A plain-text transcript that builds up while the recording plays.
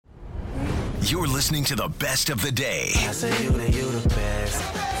You're listening to the best of the day. I say you the best.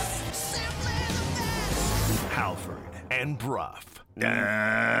 Halford and Bruff. You're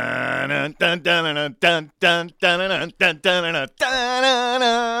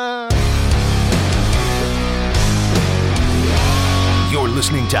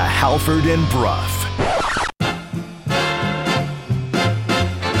listening to Halford and Bruff.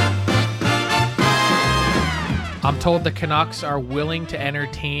 I'm told the Canucks are willing to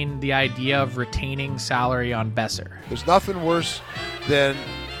entertain the idea of retaining salary on Besser. There's nothing worse than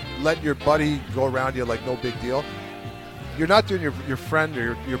letting your buddy go around you like no big deal. You're not doing your friend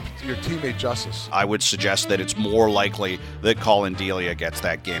or your teammate justice. I would suggest that it's more likely that Colin Delia gets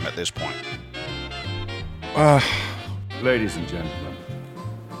that game at this point. Ladies and gentlemen,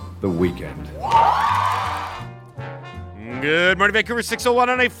 the weekend. Good morning, Vancouver. 6:01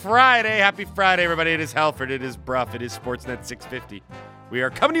 on a Friday. Happy Friday, everybody. It is Halford. It is Bruff. It is Sportsnet 650. We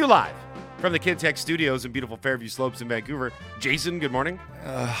are coming to you live from the Kintec Studios in beautiful Fairview Slopes in Vancouver. Jason, good morning.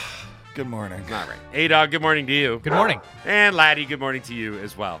 Good morning. All right. A-Dog, good morning to you. Good morning. And Laddie, good morning to you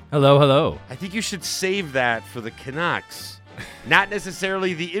as well. Hello, hello. I think you should save that for the Canucks. Not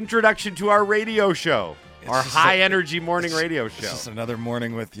necessarily the introduction to our radio show, our high-energy morning radio show. It's just another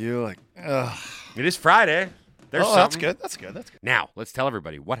morning with you. It is Friday. There's that's something. good. That's good. Now, let's tell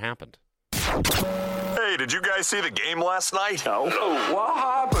everybody what happened. Hey, did you guys see the game last night? No. What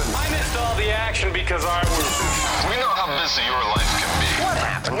happened? I missed all the action because I was... We know how busy your life can be. What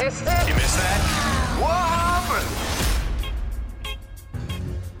happened? Missed it? You missed that? What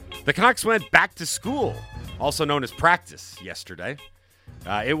happened? The Canucks went back to school, also known as practice, yesterday.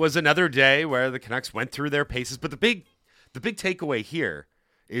 It was another day where the Canucks went through their paces, but the big takeaway here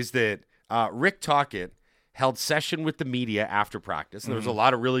is that Rick Tocchet held session with the media after practice, and there was a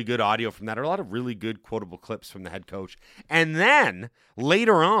lot of really good audio from that, or a lot of really good quotable clips from the head coach. And then,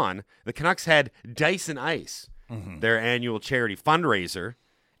 later on, the Canucks had Dice and Ice, their annual charity fundraiser,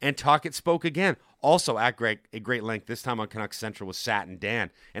 and Tocchet spoke again, also at great length, this time on Canucks Central with Sat and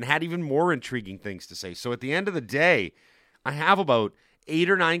Dan, and had even more intriguing things to say. So at the end of the day, I have about 8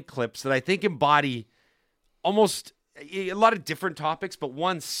 or 9 clips that I think embody almost a lot of different topics, but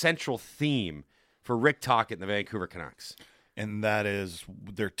one central theme for Rick Tocchet and the Vancouver Canucks. And that is,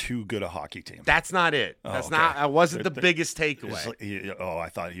 they're too good a hockey team. That's not it. That wasn't the biggest takeaway. I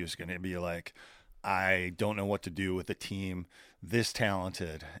thought he was going to be like, I don't know what to do with a team this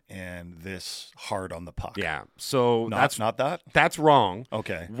talented and this hard on the puck. Yeah. So that's not that? That's wrong.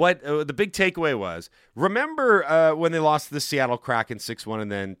 Okay. What the big takeaway was, remember when they lost to the Seattle Kraken 6-1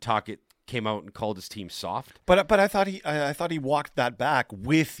 and then Tocchet came out and called his team soft? But I thought he walked that back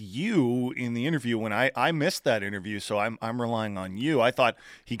with you in the interview when I missed that interview, so I'm relying on you. I thought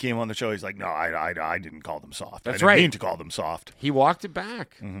he came on the show. He's like, no, I didn't call them soft. That's I didn't right. mean to call them soft. He walked it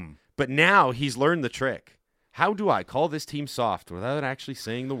back. Mm-hmm. But now he's learned the trick. How do I call this team soft without actually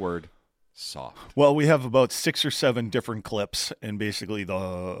saying the word soft? Well, we have about 6 or 7 different clips, and basically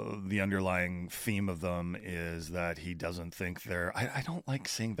the underlying theme of them is that he doesn't think they're. I don't like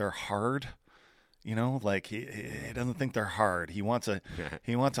saying they're hard. You know, like he doesn't think they're hard. He wants a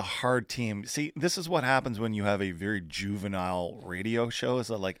hard team. See, this is what happens when you have a very juvenile radio show. Is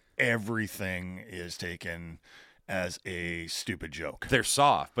that like everything is taken as a stupid joke. They're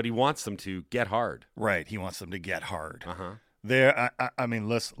soft, but he wants them to get hard. Right. He wants them to get hard. Uh-huh. I mean,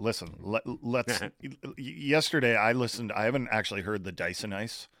 listen. Let's. Yesterday, I listened. I haven't actually heard the Dyson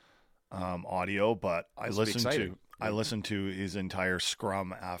Ice audio, but I listened to his entire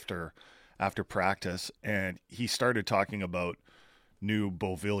scrum after practice, and he started talking about New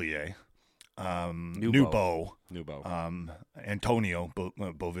Beauvillier, Antonio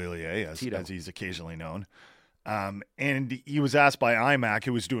Beauvillier, as he's occasionally known. And he was asked by IMAC,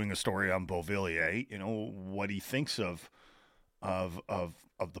 who was doing a story on Beauvillier, you know, what he thinks of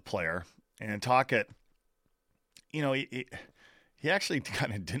the player. And Tocchet, you know, he actually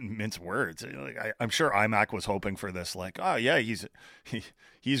kind of didn't mince words. Like, I'm sure IMAC was hoping for this, like, oh yeah, he's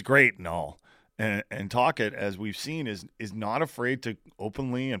great and all. And Tocchet, as we've seen, is not afraid to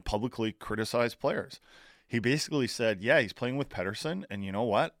openly and publicly criticize players. He basically said, yeah, he's playing with Pettersson, and you know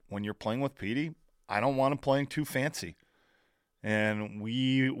what? When you're playing with Petey, I don't want him playing too fancy. And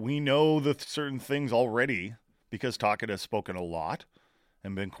we know the certain things already because Tocchet has spoken a lot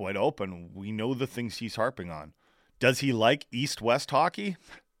and been quite open. We know the things he's harping on. Does he like East-West hockey?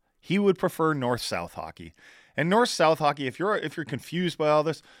 He would prefer North-South hockey. And North-South hockey, if you're confused by all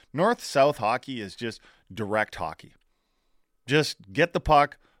this, North-South hockey is just direct hockey. Just get the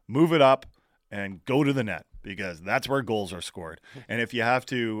puck, move it up, and go to the net, because that's where goals are scored. And if you have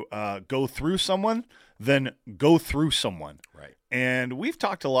to go through someone, then go through someone. Right. And we've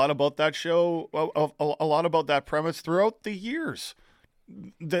talked a lot about that show, a lot about that premise throughout the years.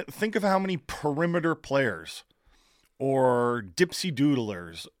 Think of how many perimeter players or dipsy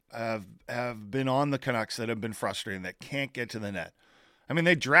doodlers have been on the Canucks that have been frustrating, that can't get to the net. I mean,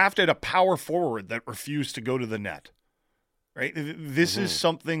 they drafted a power forward that refused to go to the net. Right? This is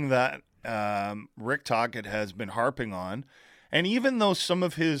something that Rick Tocchet has been harping on. And even though some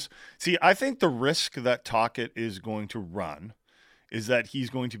of his... See, I think the risk that Tocchet is going to run is that he's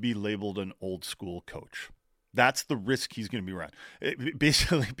going to be labeled an old school coach. That's the risk he's going to be run.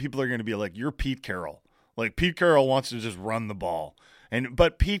 Basically, people are going to be like, you're Pete Carroll. Like, Pete Carroll wants to just run the ball.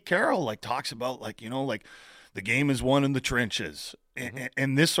 But Pete Carroll, like, talks about, like, you know, like, the game is won in the trenches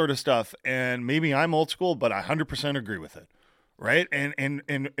and this sort of stuff. And maybe I'm old school, but I 100% agree with it. Right? And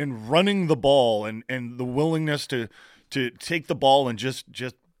running the ball and the willingness to take the ball and just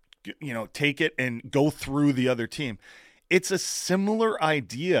you know, take it and go through the other team. It's a similar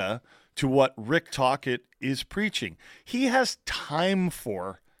idea to what Rick Tocchet is preaching. He has time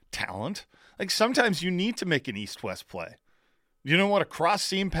for talent. Like, sometimes you need to make an east-west play. You know what a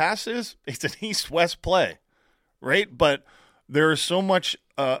cross-seam pass is? It's an east-west play, right? But there's so much,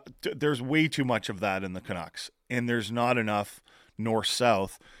 there's way too much of that in the Canucks, and there's not enough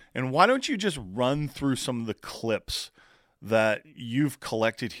north-south. And why don't you just run through some of the clips that you've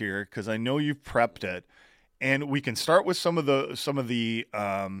collected here? Because I know you've prepped it, and we can start with some of the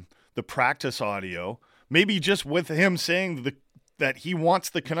practice audio. Maybe just with him saying that he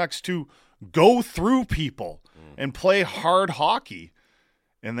wants the Canucks to go through people and play hard hockey.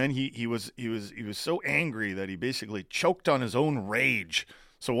 And then he was so angry that he basically choked on his own rage.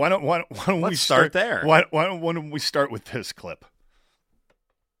 So why don't we start there? Why don't we start with this clip?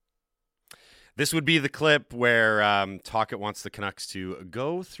 This would be the clip where Tocchet wants the Canucks to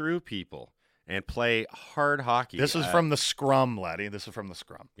go through people and play hard hockey. This is from the scrum, laddie. This is from the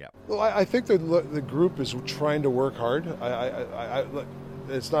scrum. Yeah. Well, I think the group is trying to work hard.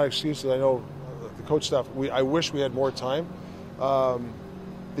 It's not excuses. I know the coach staff. I wish we had more time.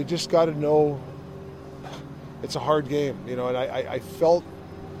 They just got to know it's a hard game, you know. And I felt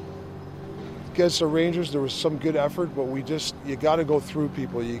against the Rangers there was some good effort, but you got to go through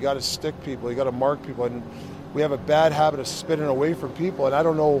people. You got to stick people. You got to mark people, and we have a bad habit of spinning away from people. And I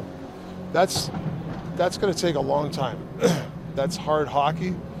don't know. That's going to take a long time. That's hard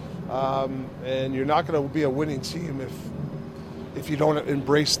hockey, and you're not going to be a winning team if you don't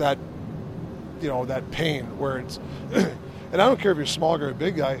embrace that, you know, that pain where it's. And I don't care if you're a small guy or a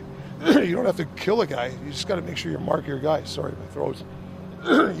big guy. You don't have to kill a guy. You just got to make sure you mark your guy. Sorry, my throat's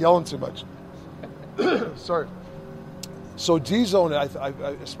yelling too much. Sorry. So D-zone,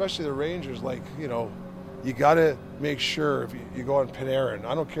 especially the Rangers, like, you know, you got to make sure if you go on Panarin,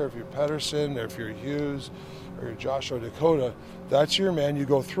 I don't care if you're Pettersson or if you're Hughes or you're Joshua Dakota, that's your man, you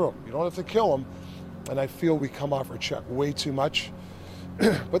go through him. You don't have to kill him. And I feel we come off our check way too much.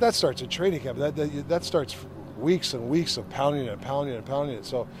 But that starts at training camp. That starts weeks and weeks of pounding it.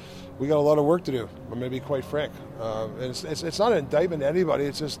 So we got a lot of work to do, I'm going to be quite frank. And it's not an indictment to anybody.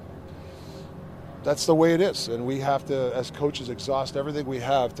 It's just that's the way it is. And we have to, as coaches, exhaust everything we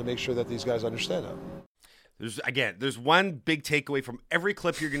have to make sure that these guys understand that. There's one big takeaway from every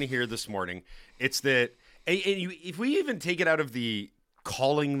clip you're going to hear this morning. It's that, if we even take it out of the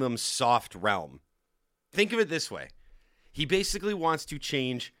calling them soft realm, think of it this way. He basically wants to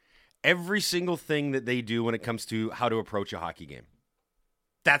change every single thing that they do when it comes to how to approach a hockey game.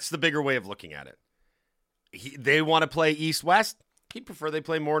 That's the bigger way of looking at it. They want to play east-west. He'd prefer they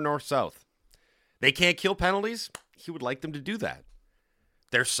play more north-south. They can't kill penalties. He would like them to do that.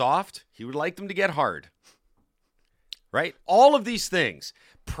 They're soft. He would like them to get hard. Right? All of these things,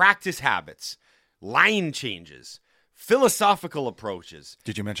 practice habits, line changes, philosophical approaches.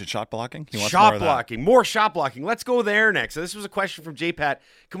 Did you mention shot blocking? Shot blocking. More shot blocking. Let's go there next. So this was a question from J-Pat.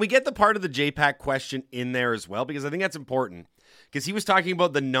 Can we get the part of the J-Pat question in there as well? Because I think that's important. Because he was talking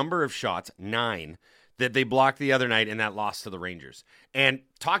about the number of shots, 9, that they blocked the other night in that loss to the Rangers. And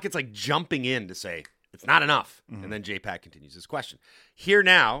Tocchet's like jumping in to say, it's not enough. Mm-hmm. And then J-Pat continues his question. Here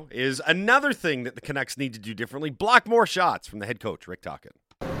now is another thing that the Canucks need to do differently. Block more shots from the head coach, Rick Tocchet.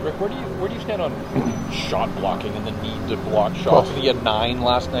 Rick, where do you stand on shot blocking and the need to block shots? Well, you had 9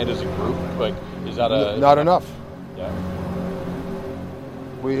 last night as a group. Like, is that not enough? Yeah.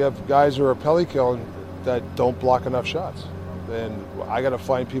 We have guys who are penalty killing that don't block enough shots, and I got to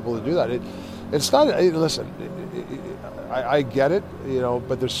find people to do that. It's not. Listen, I get it, you know,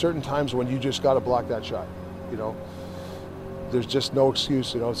 but there's certain times when you just got to block that shot, you know. There's just no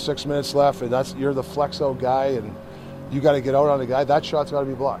excuse, you know. 6 minutes left, and you're the flex out guy, and you got to get out on a guy. That shot's got to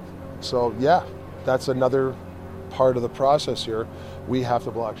be blocked. So yeah, that's another part of the process here. We have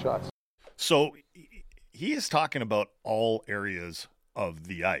to block shots. So he is talking about all areas of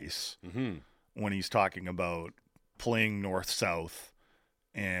the ice when he's talking about playing north-south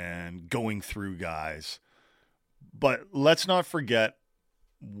and going through guys. But let's not forget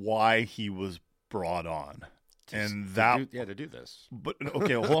why he was brought on. To do this. But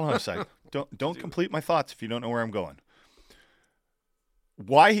okay, well, hold on a second. Don't complete my thoughts if you don't know where I'm going.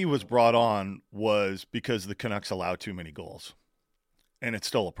 Why he was brought on was because the Canucks allow too many goals. And it's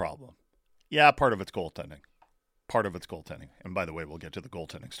still a problem. Yeah, part of it's goaltending. And by the way, we'll get to the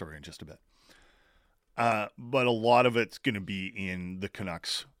goaltending story in just a bit. But a lot of it's going to be in the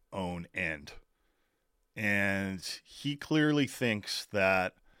Canucks' own end. And he clearly thinks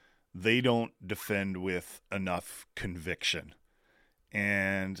that they don't defend with enough conviction.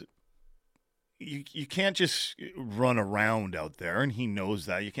 And you can't just run around out there, and he knows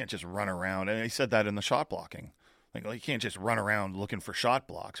that. You can't just run around. And he said that in the shot blocking. Like, you can't just run around looking for shot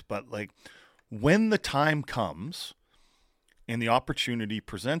blocks. But, like, when the time comes and the opportunity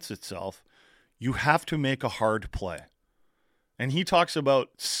presents itself, you have to make a hard play. And he talks about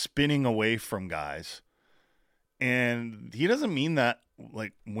spinning away from guys. And he doesn't mean that,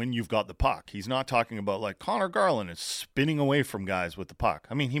 like, when you've got the puck. He's not talking about, like, Connor Garland is spinning away from guys with the puck.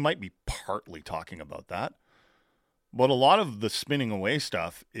 I mean, he might be partly talking about that. But a lot of the spinning away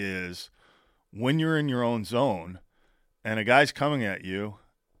stuff is when you're in your own zone and a guy's coming at you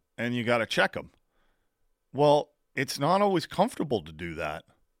and you got to check him. Well, it's not always comfortable to do that.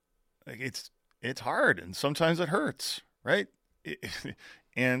 Like, it's hard, and sometimes it hurts, right?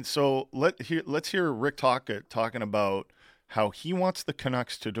 And so let's hear Rick Tocchet talking about how he wants the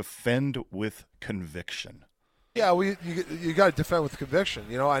Canucks to defend with conviction. Yeah, you got to defend with conviction.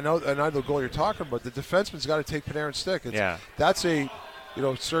 You know, I know the goal you're talking about. The defenseman's got to take Panarin's stick. That's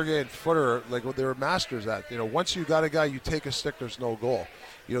Sergei and Footer, like, they're masters at. You know, once you got a guy, you take a stick, there's no goal.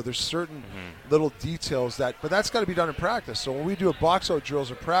 You know, there's certain little details but that's got to be done in practice. So when we do a box-out drills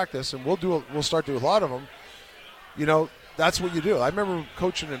in practice, and we'll start doing a lot of them, you know, that's what you do. I remember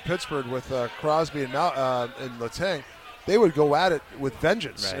coaching in Pittsburgh with Crosby and Letang. They would go at it with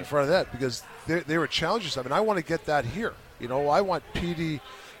vengeance in front of that because they were challenging something. And I want to get that here. You know, I want PD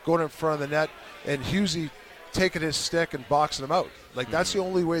going in front of the net and Husey taking his stick and boxing him out. Like, that's the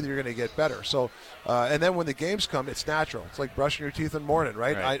only way that you're going to get better. So, and then when the games come, it's natural. It's like brushing your teeth in the morning,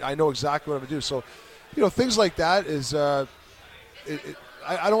 right? I know exactly what I'm going to do. So, you know, things like that is I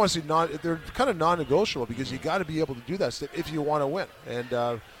don't want to say they're kind of non-negotiable because you got to be able to do that stuff if you want to win.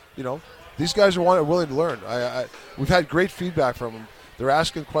 And, you know, these guys are willing to learn. We've had great feedback from them. They're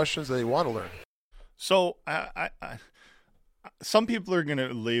asking questions that they want to learn. So some people are going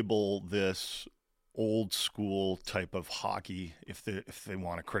to label this old school type of hockey if they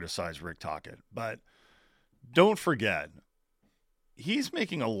want to criticize Rick Tocchet. But don't forget, he's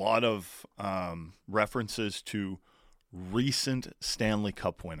making a lot of references to recent Stanley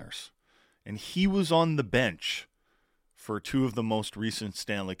Cup winners. And he was on the bench for two of the most recent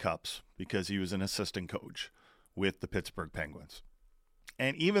Stanley Cups because he was an assistant coach with the Pittsburgh Penguins.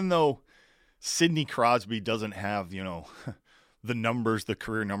 And even though Sidney Crosby doesn't have, you know, the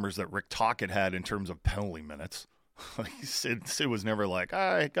career numbers that Rick Tocchet had in terms of penalty minutes, Sid was never like,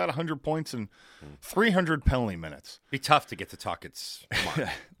 I got 100 points and 300 penalty minutes. Be tough to get to Tocchet's mark.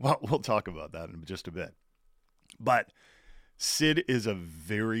 Well, we'll talk about that in just a bit. But Sid is a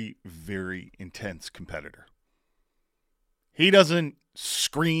very, very intense competitor. He doesn't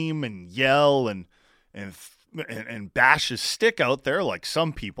scream and yell and bash his stick out there like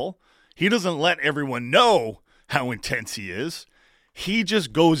some people. He doesn't let everyone know how intense he is. He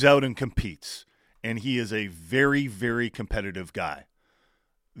just goes out and competes. And he is a very, very competitive guy.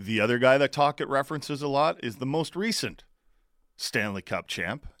 The other guy that Tocchet references a lot is the most recent Stanley Cup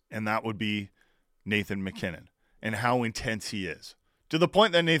champ, and that would be Nathan MacKinnon, and how intense he is. To the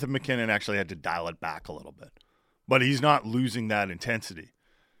point that Nathan MacKinnon actually had to dial it back a little bit. But he's not losing that intensity.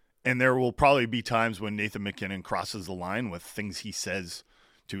 And there will probably be times when Nathan MacKinnon crosses the line with things he says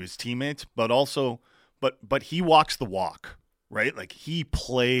to his teammates, but he walks the walk, right? Like, he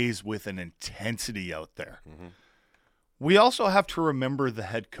plays with an intensity out there. Mm-hmm. We also have to remember the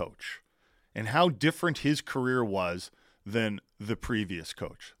head coach and how different his career was than the previous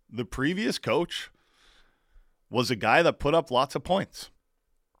coach. The previous coach was a guy that put up lots of points,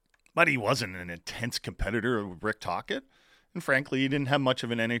 but he wasn't an intense competitor with Rick Tocchet. And frankly, he didn't have much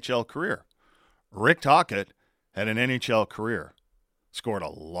of an NHL career. Rick Tocchet had an NHL career, scored a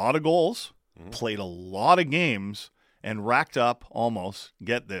lot of goals, played a lot of games, and racked up almost,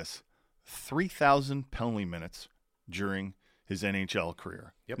 get this, 3,000 penalty minutes during his NHL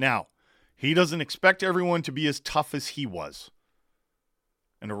career. Yep. Now, He doesn't expect everyone to be as tough as he was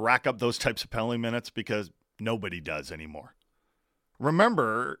and to rack up those types of penalty minutes because nobody does anymore.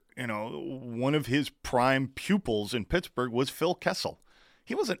 Remember, one of his prime pupils in Pittsburgh was Phil Kessel.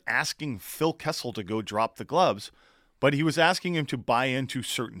 He wasn't asking Phil Kessel to go drop the gloves, but he was asking him to buy into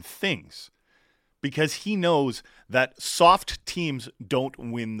certain things because he knows that soft teams don't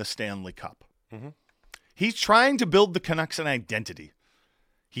win the Stanley Cup. Mm-hmm. He's trying to build the Canucks an identity.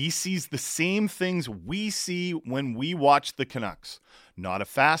 He sees the same things we see when we watch the Canucks. Not a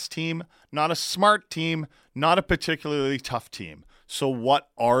fast team, not a smart team, not a particularly tough team. So what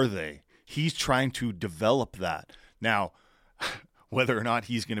are they? He's trying to develop that. Now, whether or not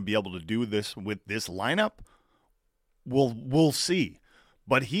he's going to be able to do this with this lineup, we'll see.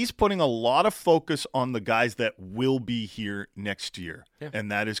 But he's putting a lot of focus on the guys that will be here next year,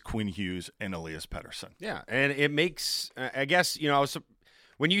 and that is Quinn Hughes and Elias Pettersson. Yeah, and it makes, I guess,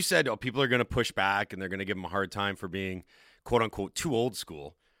 when you said, people are going to push back and they're going to give him a hard time for being, quote-unquote, too old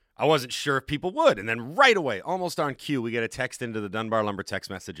school, I wasn't sure if people would. And then right away, almost on cue, we get a text into the Dunbar Lumber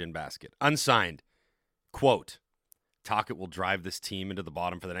text message in basket. Unsigned. Quote, Tocchet will drive this team into the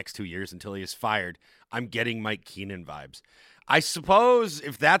bottom for the next 2 years until he is fired. I'm getting Mike Keenan vibes. I suppose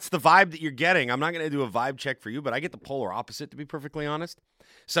if that's the vibe that you're getting, I'm not going to do a vibe check for you, but I get the polar opposite, to be perfectly honest.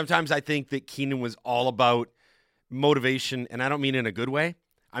 Sometimes I think that Keenan was all about motivation, and I don't mean in a good way.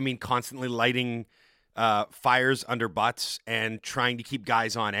 I mean constantly lighting fires under butts and trying to keep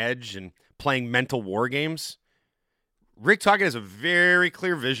guys on edge and playing mental war games. Rick Tocchet has a very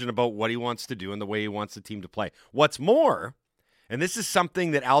clear vision about what he wants to do and the way he wants the team to play. What's more, and this is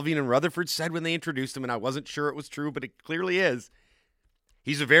something that Alvin and Rutherford said when they introduced him, and I wasn't sure it was true, but it clearly is,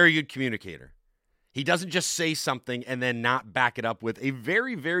 he's a very good communicator. He doesn't just say something and then not back it up with a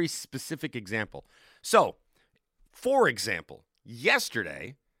very, very specific example. So, for example,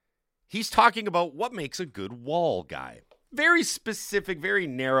 yesterday, he's talking about what makes a good wall guy. Very specific, very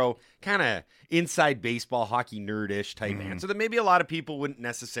narrow, kind of inside baseball, hockey nerdish type answer that maybe a lot of people wouldn't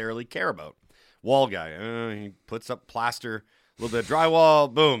necessarily care about. Wall guy, he puts up plaster, a little bit of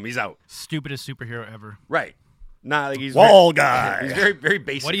drywall, boom, he's out. Stupidest superhero ever. Right. Not like he's wall guy. He's very, very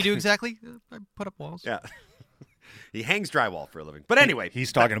basic. What do you do exactly? I put up walls. Yeah. He hangs drywall for a living. But anyway.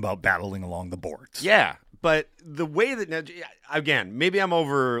 He's talking about battling along the boards. Yeah. But the way that, again, maybe I'm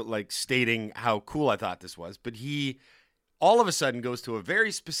over stating how cool I thought this was, but he all of a sudden goes to a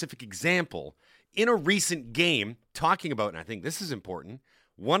very specific example in a recent game talking about, and I think this is important,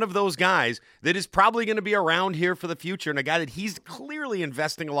 one of those guys that is probably going to be around here for the future and a guy that he's clearly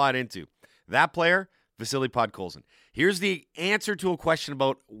investing a lot into. That player, Vasily Podkolzin. Here's the answer to a question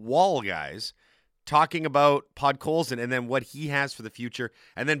about wall guys, talking about Podkolzin and then what he has for the future,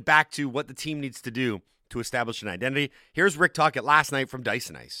 and then back to what the team needs to do to establish an identity. Here's Rick Tocchet last night from Dice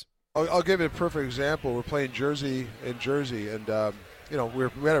and Ice. I'll give you a perfect example. We're playing Jersey, and we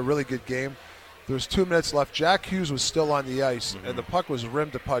had a really good game. There was 2 minutes left. Jack Hughes was still on the ice, and the puck was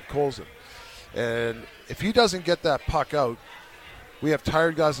rimmed to Podkolzin. And if he doesn't get that puck out, we have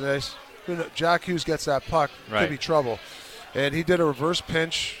tired guys on the ice. Jack Hughes gets that puck, could be trouble. And he did a reverse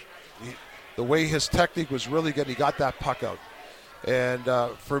pinch. The way his technique was really good, he got that puck out. And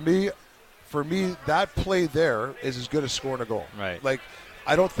for me, that play there is as good as scoring a goal. Right.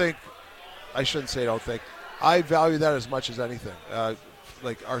 I value that as much as anything.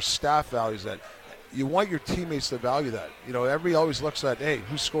 Our staff values that. You want your teammates to value that. Everybody always looks at, hey,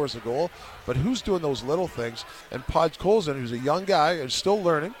 who scores the goal? But who's doing those little things? And Podkolzin, who's a young guy and still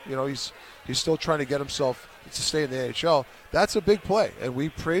learning, he's still trying to get himself to stay in the NHL. That's a big play, and we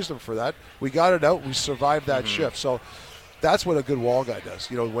praised him for that. We got it out. We survived that shift. So that's what a good wall guy does.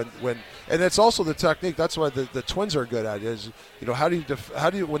 And it's also the technique. That's why the Twins are good at it. Is how do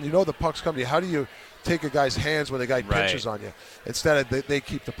you when the puck's coming to you? How do you take a guy's hands when the guy pinches on you instead of they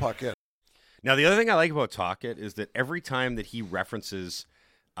keep the puck in? Now the other thing I like about Tocchet is that every time that he references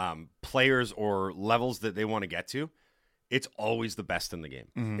players or levels that they want to get to, it's always the best in the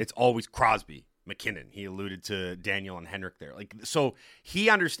game. It's always Crosby, McKinnon. He alluded to Daniel and Henrik there. So he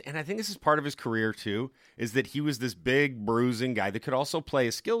understands, and I think this is part of his career too, is that he was this big bruising guy that could also play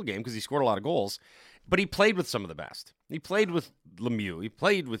a skill game because he scored a lot of goals, but he played with some of the best. He played with Lemieux. He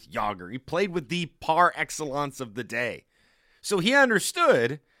played with Jágr. He played with the par excellence of the day. So he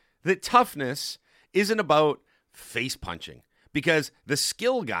understood that toughness isn't about face punching because the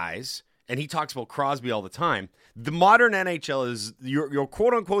skill guys, and he talks about Crosby all the time, the modern NHL is your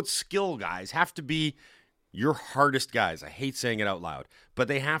quote-unquote skill guys have to be your hardest guys. I hate saying it out loud, but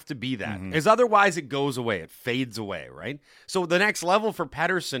they have to be that. Because otherwise it goes away. It fades away, right? So the next level for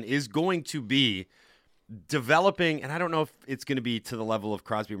Pettersson is going to be developing, and I don't know if it's going to be to the level of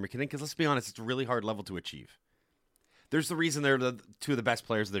Crosby or McKinnon, because let's be honest, it's a really hard level to achieve. There's the reason they're two of the best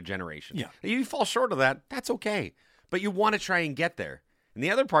players of their generation. Yeah. If you fall short of that, that's okay. But you want to try and get there. And the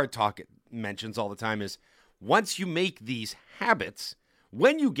other part Talk mentions all the time is once you make these habits,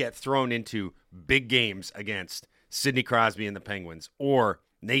 when you get thrown into big games against Sidney Crosby and the Penguins or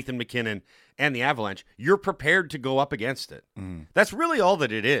Nathan McKinnon and the Avalanche, you're prepared to go up against it. That's really all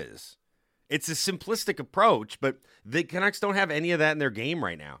that it is. It's a simplistic approach, but the Canucks don't have any of that in their game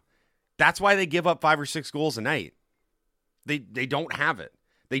right now. That's why they give up 5 or 6 goals a night. They don't have it.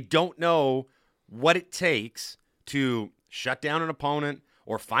 They don't know what it takes to shut down an opponent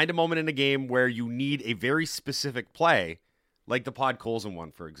or find a moment in a game where you need a very specific play, like the Podkolzin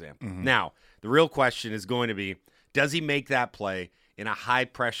one, for example. Now, the real question is going to be, does he make that play in a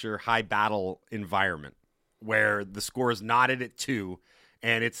high-pressure, high-battle environment where the score is knotted at 2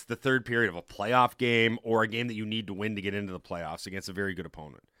 and it's the third period of a playoff game or a game that you need to win to get into the playoffs against a very good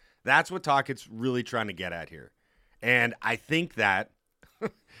opponent? That's what Tocchet's really trying to get at here. And I think that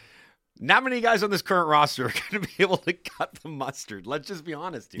not many guys on this current roster are going to be able to cut the mustard. Let's just be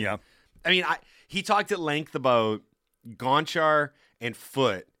honest here. Yeah. I mean, he talked at length about Gonchar and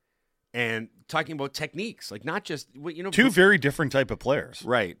Foote and talking about techniques, like not just, two very different type of players.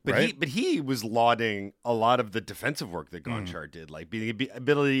 Right. But right? he was lauding a lot of the defensive work that Gonchar did, like the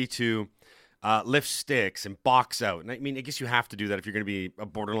ability to lift sticks and box out. And I mean, I guess you have to do that if you're going to be a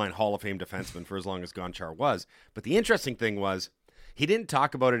borderline Hall of Fame defenseman for as long as Gonchar was. But the interesting thing was he didn't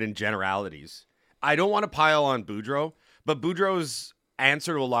talk about it in generalities. I don't want to pile on Boudreau, but Boudreau's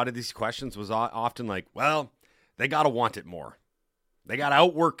answer to a lot of these questions was often like, well, they got to want it more. They got to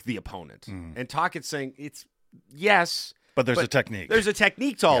outwork the opponent. And Tocchet's saying it's yes, but there's a technique. There's a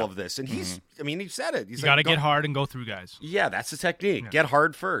technique to all of this. And he said it. He's you got to get hard and go through guys. Yeah, that's the technique. Get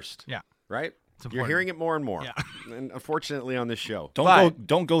hard first. Yeah. Right? You're hearing it more and more. Yeah. And unfortunately on this show.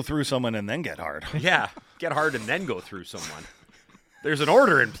 Don't go through someone and then get hard. Yeah. Get hard and then go through someone. There's an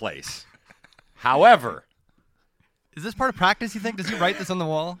order in place. However, is this part of practice, you think? Does he write this on the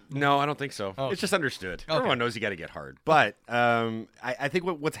wall? No, I don't think so. Oh. It's just understood. Okay. Everyone knows you got to get hard. But I think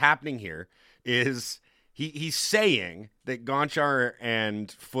what's happening here is he's saying that Gonchar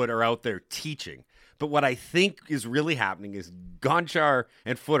and Foote are out there teaching. But what I think is really happening is Gonchar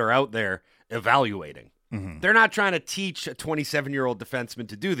and Foote are out there evaluating. They're not trying to teach a 27-year-old defenseman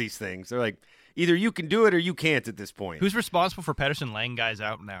to do these things. They're like, either you can do it or you can't at this point. Who's responsible for Pettersson laying guys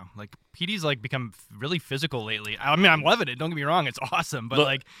out now? Like, PD's become really physical lately. I mean, I'm loving it. Don't get me wrong. It's awesome.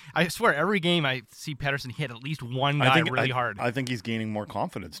 But, I swear, every game I see Pettersson hit at least one guy really hard. I think he's gaining more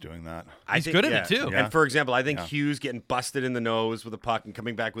confidence doing that. He's good at it, too. Yeah. And, for example, I think Hughes getting busted in the nose with a puck and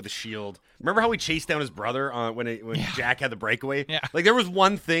coming back with a shield. Remember how he chased down his brother when Jack had the breakaway? Yeah. There was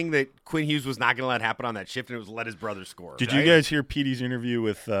one thing that Quinn Hughes was not going to let happen on that shift, and it was let his brother score. Did you guys hear PD's interview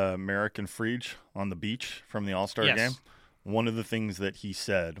with Merrick and Friedge on the beach from the All-Star game? One of the things that he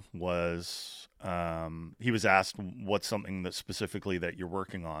said was he was asked what's something that specifically that you're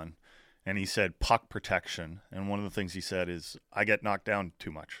working on, and he said puck protection. And one of the things he said is, I get knocked down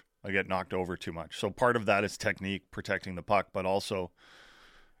too much. I get knocked over too much. So part of that is technique, protecting the puck, but also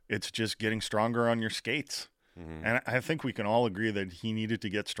it's just getting stronger on your skates. And I think we can all agree that he needed to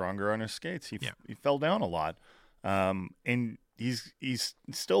get stronger on his skates. He fell down a lot, and he's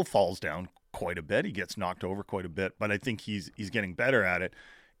still falls down quite a bit. He gets knocked over quite a bit, but I think he's getting better at it.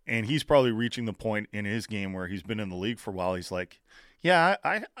 And he's probably reaching the point in his game where he's been in the league for a while. He's like, yeah,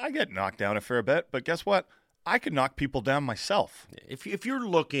 I get knocked down a fair bit, but guess what? I could knock people down myself. If you're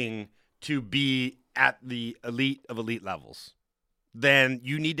looking to be at the elite of elite levels, then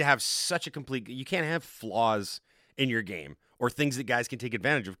you need to have such a complete – you can't have flaws in your game or things that guys can take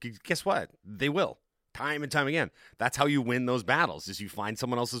advantage of. Guess what? They will, time and time again. That's how you win those battles, is you find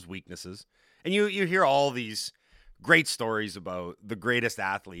someone else's weaknesses. And you hear all these great stories about the greatest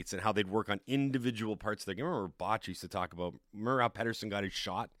athletes and how they'd work on individual parts of their game. I remember Botch used to talk about – remember how Pettersson got his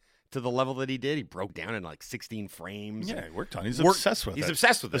shot to the level that he did? He broke down in 16 frames. Yeah, he worked on it. He's obsessed with it. He's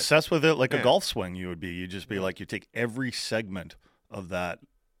obsessed with it. Obsessed with it like a golf swing you would be. You'd just be like, you take every segment of that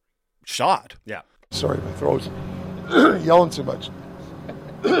shot. Yeah. Sorry, my throat's yelling too much.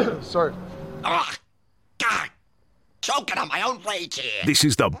 Sorry. Ugh, God, choking on my own rage here. This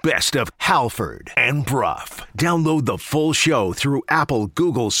is the best of Halford and Bruff. Download the full show through Apple,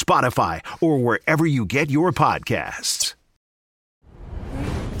 Google, Spotify, or wherever you get your podcasts.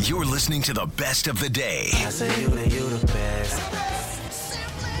 You're listening to the best of the day. I say you the best.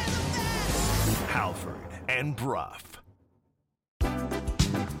 Halford and Bruff.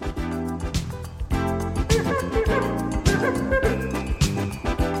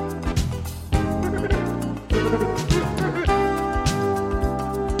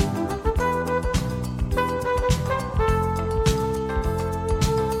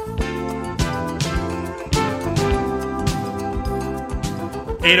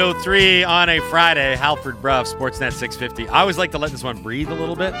 8:03 on a Friday. Halford Bruff, Sportsnet 650. I always like to let this one breathe a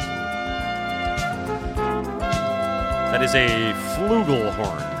little bit. That is a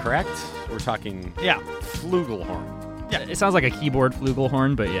flugelhorn, correct? We're talking flugelhorn. Yeah, it sounds like a keyboard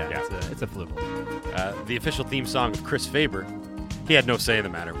flugelhorn, but it's a flugel. The official theme song of Chris Faber. He had no say in the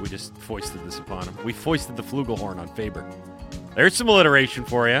matter. We just foisted this upon him. We foisted the flugelhorn on Faber. There's some alliteration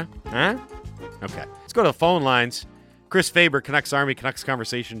for you. Huh? Okay. Let's go to the phone lines. Chris Faber, Canucks Army, Canucks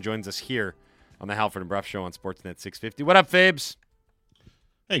Conversation, joins us here on the Halford and Bruff Show on Sportsnet 650. What up, Fabes?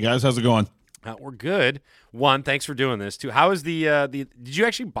 Hey, guys. How's it going? We're good. One, thanks for doing this. Two, how is the did you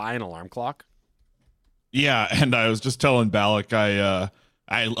actually buy an alarm clock? Yeah, and I was just telling Balak I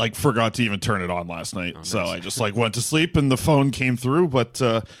forgot to even turn it on last night. Nice. So I just went to sleep and the phone came through, but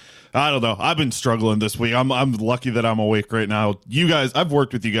I don't know. I've been struggling this week. I'm lucky that I'm awake right now. You guys, I've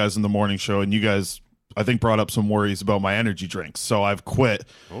worked with you guys in the morning show, and you guys I think brought up some worries about my energy drinks. So I've quit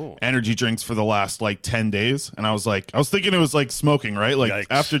energy drinks for the last 10 days. And I was thinking it was like smoking, right? Like Yikes.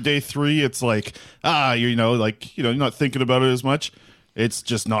 After day 3, it's like, you're not thinking about it as much. It's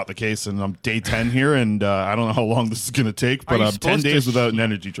just not the case. And I'm day 10 here, and I don't know how long this is going to take, but I'm 10 days without an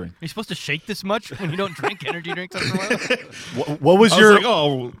energy drink. Are you supposed to shake this much when you don't drink energy drinks after a while?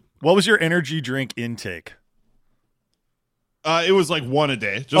 What was your energy drink intake? It was one a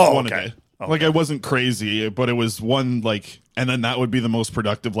day, just one a day. Okay. I wasn't crazy, but it was one and then that would be the most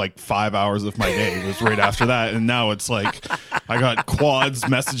productive 5 hours of my day. It was right after that, and now it's I got Quads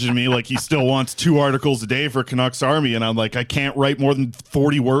messaging me he still wants 2 articles a day for Canucks Army, and I'm I can't write more than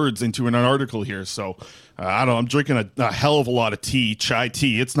 40 words into an article here. So I don't know. I'm drinking a hell of a lot of tea, chai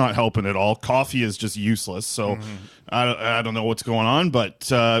tea. It's not helping at all. Coffee is just useless. So I don't know what's going on,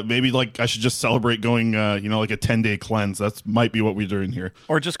 but maybe I should just celebrate going a 10-day cleanse. That might be what we're doing here,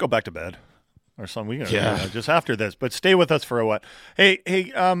 or just go back to bed. Or some weekend, just after this. But stay with us for a while. Hey,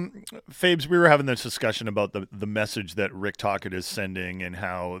 Fabes, we were having this discussion about the message that Rick Tocchet is sending, and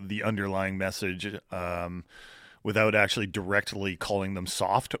how the underlying message, without actually directly calling them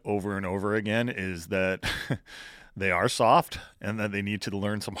soft over and over again, is that they are soft and that they need to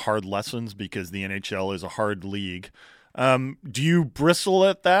learn some hard lessons because the NHL is a hard league. Do you bristle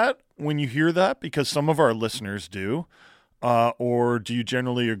at that when you hear that? Because some of our listeners do. Or do you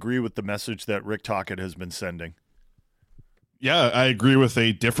generally agree with the message that Rick Tocchet has been sending? Yeah, I agree with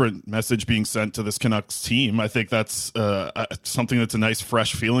a different message being sent to this Canucks team. I think that's something that's a nice,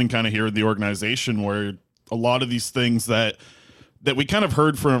 fresh feeling kind of here in the organization, where a lot of these things that we kind of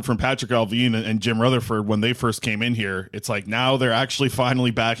heard from Patrick Allvin and Jim Rutherford when they first came in here, it's now they're actually finally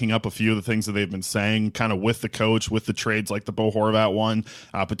backing up a few of the things that they've been saying, kind of with the coach, with the trades like the Bo Horvat one,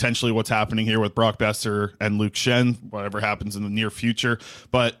 potentially what's happening here with Brock Besser and Luke Schenn, whatever happens in the near future.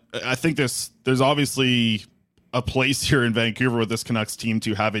 But I think there's obviously a place here in Vancouver with this Canucks team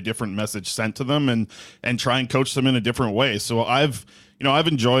to have a different message sent to them and try and coach them in a different way. So I've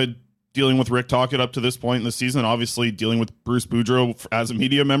enjoyed dealing with Rick Tocchet up to this point in the season. Obviously, dealing with Bruce Boudreau as a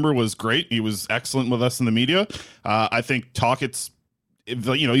media member was great. He was excellent with us in the media. I think Tocchet's,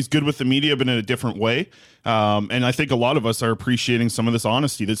 he's good with the media, but in a different way. And I think a lot of us are appreciating some of this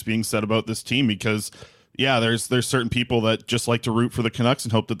honesty that's being said about this team, because there's certain people that just like to root for the Canucks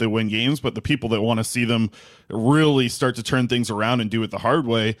and hope that they win games, but the people that want to see them really start to turn things around and do it the hard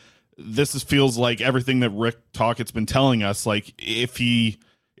way, this feels like everything that Rick Tocchet's been telling us.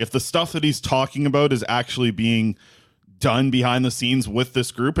 If the stuff that he's talking about is actually being done behind the scenes with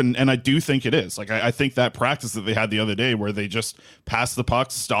this group, and I do think it is. I think that practice that they had the other day where they just passed the puck,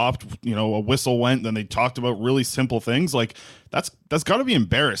 stopped, a whistle went, then they talked about really simple things, that's got to be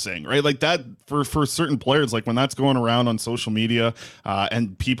embarrassing, right? That for certain players, when that's going around on social media,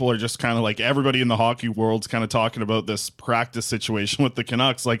 and people are just kind of everybody in the hockey world's kind of talking about this practice situation with the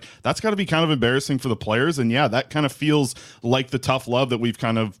Canucks, that's got to be kind of embarrassing for the players. And that kind of feels like the tough love that we've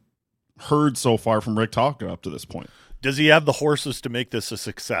kind of heard so far from Rick Tocchet up to this point. Does he have the horses to make this a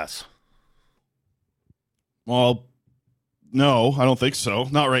success? Well, no, I don't think so.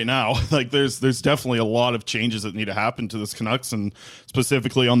 Not right now. There's definitely a lot of changes that need to happen to this Canucks, and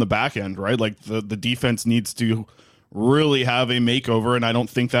specifically on the back end, right? The defense needs to really have a makeover, and I don't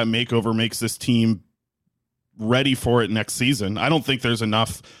think that makeover makes this team ready for it next season. I don't think there's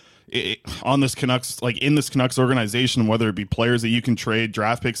enough on this Canucks, in this Canucks organization, whether it be players that you can trade,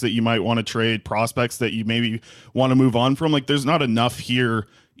 draft picks that you might want to trade, prospects that you maybe want to move on from. There's not enough here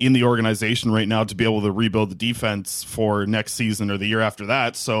in the organization right now to be able to rebuild the defense for next season or the year after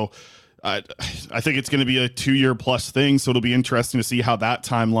that. So I think it's going to be a 2-year plus thing. So it'll be interesting to see how that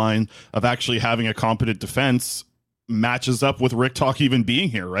timeline of actually having a competent defense matches up with Rick Talk even being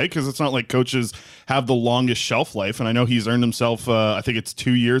here, right? Because it's not like coaches have the longest shelf life, and I know he's earned himself, I think it's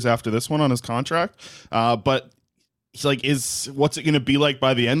 2 years after this one on his contract, but he's like, what's it going to be like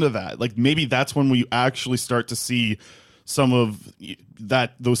by the end of that? Like, maybe that's when we actually start to see some of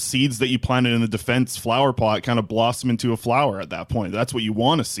those seeds that you planted in the defense flower pot kind of blossom into a flower at that point. That's what you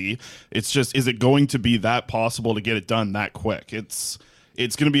want to see. It's just, is it going to be that possible to get it done that quick? It's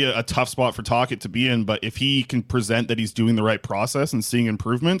going to be a tough spot for Tocchet to be in, but if he can present that he's doing the right process and seeing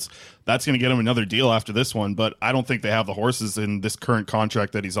improvements, that's going to get him another deal after this one. But I don't think they have the horses in this current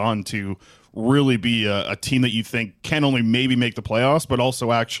contract that he's on to really be a team that you think can only maybe make the playoffs, but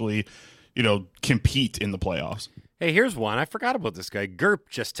also actually, compete in the playoffs. Hey, here's one. I forgot about this guy. Gerp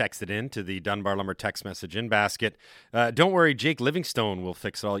just texted in to the Dunbar Lumber text message in basket. Don't worry, Jake Livingstone will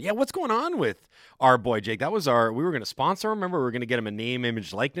fix it all. Yeah, what's going on with our boy Jake? That was we were going to sponsor him. Remember, we were going to get him a name,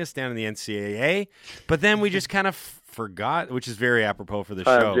 image, likeness down in the NCAA. But then we just kind of forgot, which is very apropos for the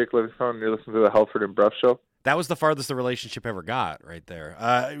show. I'm Jake Livingstone. You're listening to the Halford and Bruff Show. That was the farthest the relationship ever got right there.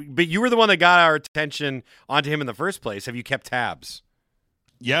 But you were the one that got our attention onto him in the first place. Have you kept tabs?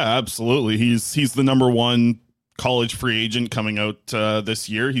 Yeah, absolutely. He's the number one college free agent coming out this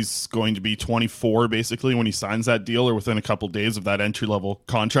year. He's going to be 24 basically when he signs that deal, or within a couple days of that entry-level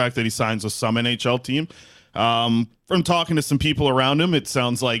contract that he signs with some NHL team. From talking to some people around him, it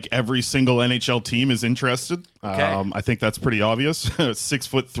sounds like every single NHL team is interested. Okay. I think that's pretty obvious.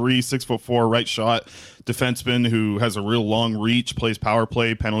 6'3", 6'4", right shot defenseman who has a real long reach, plays power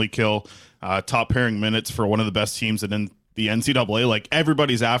play, penalty kill, top pairing minutes for one of the best teams in the NCAA. Like,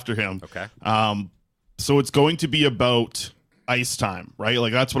 everybody's after him. Okay. So it's going to be about ice time, right?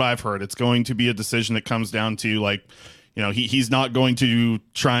 Like, that's what I've heard. It's going to be a decision that comes down to, like, he's not going to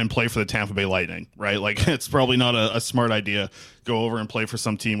try and play for the Tampa Bay Lightning, right? Like, it's probably not a smart idea. Go over and play for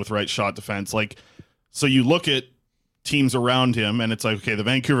some team with right shot defense. Like, so you look at teams around him, and it's like, okay, the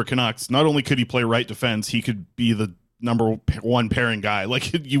Vancouver Canucks, not only could he play right defense, he could be the number one pairing guy.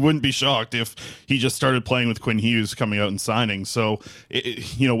 Like, you wouldn't be shocked if he just started playing with Quinn Hughes coming out and signing. So,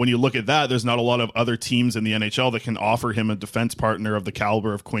 when you look at that, there's not a lot of other teams in the NHL that can offer him a defense partner of the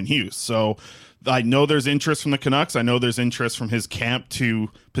caliber of Quinn Hughes. So I know there's interest from the Canucks. I know there's interest from his camp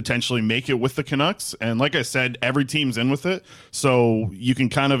to potentially make it with the Canucks. And like I said, every team's in with it. So you can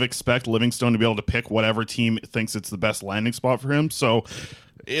kind of expect Livingstone to be able to pick whatever team thinks it's the best landing spot for him. So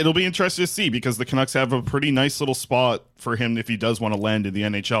it'll be interesting to see, because the Canucks have a pretty nice little spot for him if he does want to land in the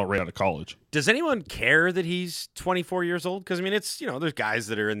NHL right out of college. Does anyone care that he's 24 years old? Because, I mean, it's, there's guys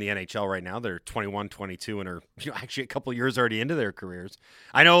that are in the NHL right now. They're 21, 22, and are actually a couple years already into their careers.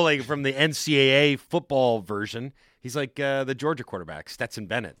 I know, like, from the NCAA football version, he's like the Georgia quarterback, Stetson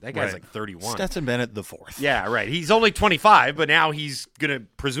Bennett. That guy's like 31. Stetson Bennett the fourth. Yeah, right. He's only 25, but now he's going to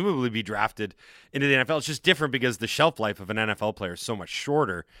presumably be drafted into the NFL. It's just different because the shelf life of an NFL player is so much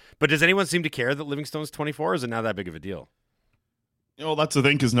shorter. But does anyone seem to care that Livingstone's 24, or is it not that big of a deal? That's the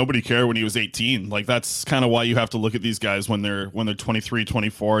thing, because nobody cared when he was 18. Like, that's kind of why you have to look at these guys when they're 23,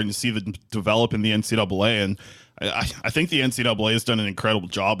 24, and you see them develop in the NCAA. And I think the NCAA has done an incredible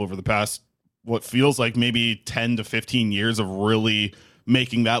job over the past, what feels like maybe 10 to 15 years of really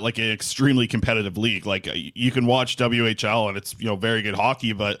making that like an extremely competitive league. Like, you can watch WHL and it's, very good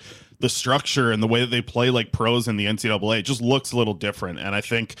hockey, but the structure and the way that they play like pros in the NCAA just looks a little different. And I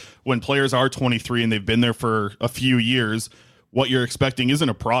think when players are 23 and they've been there for a few years, what you're expecting isn't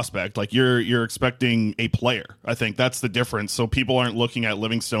a prospect. Like, you're expecting a player. I think that's the difference. So people aren't looking at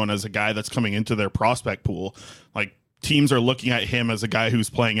Livingstone as a guy that's coming into their prospect pool. Like, teams are looking at him as a guy who's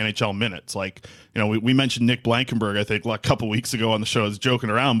playing NHL minutes. Like, we mentioned Nick Blankenberg, I think, like a couple weeks ago on the show, as joking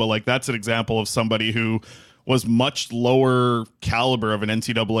around, but like, that's an example of somebody who was much lower caliber of an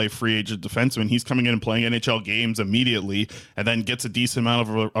NCAA free agent defenseman. He's coming in and playing NHL games immediately, and then gets a decent amount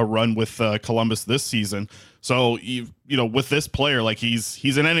of a run with Columbus this season. So, with this player, like, he's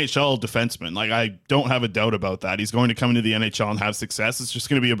an NHL defenseman. Like, I don't have a doubt about that. He's going to come into the NHL and have success. It's just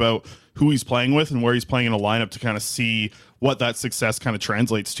going to be about who he's playing with and where he's playing in a lineup to kind of see what that success kind of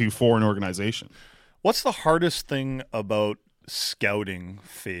translates to for an organization. What's the hardest thing about scouting,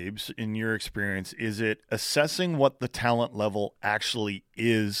 Fabes, in your experience? Is it assessing what the talent level actually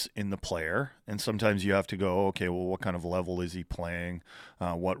is in the player? And sometimes you have to go, okay, well, what kind of level is he playing?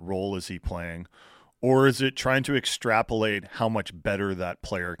 What role is he playing? Or is it trying to extrapolate how much better that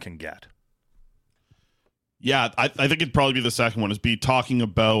player can get? Yeah, I think it'd probably be the second one, is be talking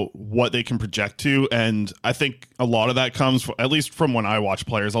about what they can project to. And I think a lot of that comes, at least from when I watch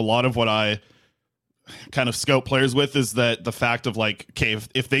players, a lot of what I kind of scout players with is that the fact of like, okay,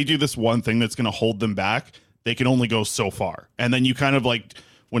 if they do this one thing that's going to hold them back, they can only go so far. And then you kind of like,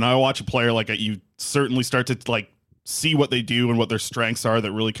 when I watch a player like you certainly start to like see what they do and what their strengths are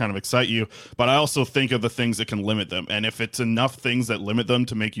that really kind of excite you. But I also think of the things that can limit them. And if it's enough things that limit them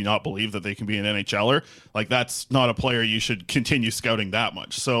to make you not believe that they can be an NHLer, like that's not a player you should continue scouting that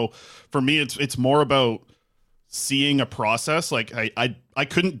much. So for me, it's more about seeing a process. Like I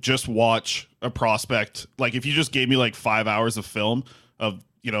couldn't just watch a prospect. Like if you just gave me like 5 hours of film of,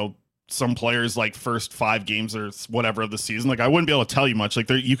 some players like first 5 games or whatever of the season, like I wouldn't be able to tell you much. Like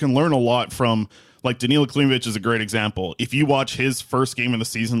you can learn a lot from, like Danila Klimovich is a great example. If you watch his first game of the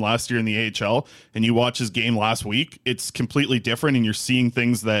season last year in the AHL and you watch his game last week, it's completely different and you're seeing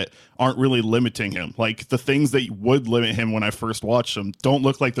things that aren't really limiting him. Like the things that would limit him when I first watched him don't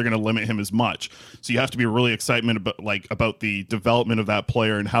look like they're going to limit him as much. So you have to be really excited about the development of that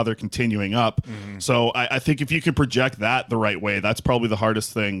player and how they're continuing up. Mm-hmm. So I think if you can project that the right way, that's probably the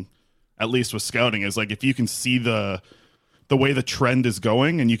hardest thing, at least with scouting, is like if you can see the way the trend is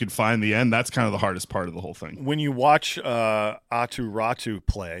going and you can find the end, that's kind of the hardest part of the whole thing. When you watch Aatu Räty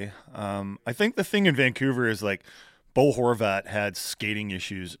play, I think the thing in Vancouver is like Bo Horvat had skating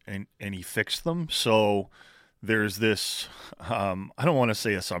issues and he fixed them. So there's this, I don't want to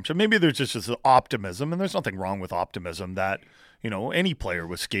say assumption, maybe there's just this optimism, and there's nothing wrong with optimism that, any player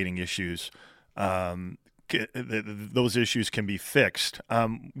with skating issues, those issues can be fixed.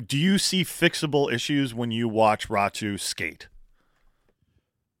 Do you see fixable issues when you watch Räty skate?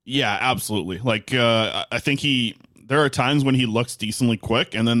 Yeah, absolutely. Like, I think there are times when he looks decently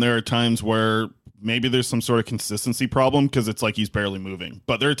quick, and then there are times where maybe there's some sort of consistency problem because it's like he's barely moving.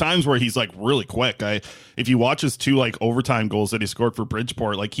 But there are times where he's like really quick. If you watch his 2 like overtime goals that he scored for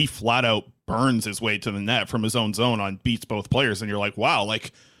Bridgeport, like he flat out burns his way to the net from his own zone on beats both players, and you're like, wow,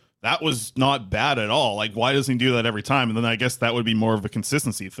 like that was not bad at all. Like, why doesn't he do that every time? And then I guess that would be more of a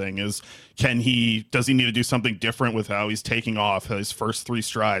consistency thing is does he need to do something different with how he's taking off his first 3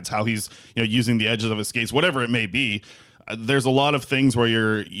 strides, how he's, using the edges of his skates, whatever it may be. There's a lot of things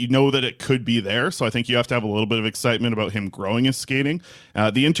where that it could be there. So I think you have to have a little bit of excitement about him growing his skating.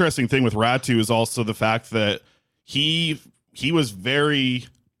 The interesting thing with Räty is also the fact that he was very,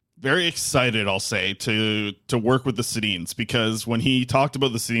 very excited, I'll say, to work with the Sedins, because when he talked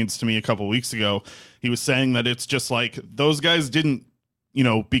about the Sedins to me a couple of weeks ago, he was saying that it's just like those guys didn't,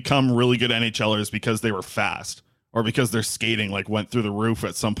 become really good NHLers because they were fast or because their skating like went through the roof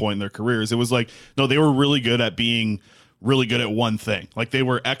at some point in their careers. It was like, no, they were really good at being really good at one thing. Like they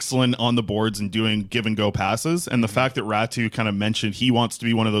were excellent on the boards and doing give and go passes. And the fact that Räty kind of mentioned he wants to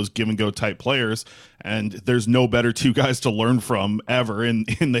be one of those give and go type players, and there's no better 2 guys to learn from ever in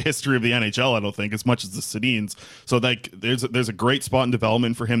the history of the NHL, I don't think, as much as the Sedins. So like there's a great spot in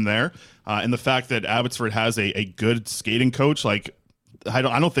development for him there. And the fact that Abbotsford has a good skating coach, like I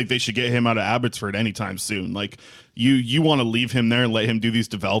don't think they should get him out of Abbotsford anytime soon. Like you want to leave him there and let him do these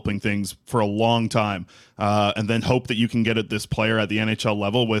developing things for a long time, and then hope that you can get at this player at the NHL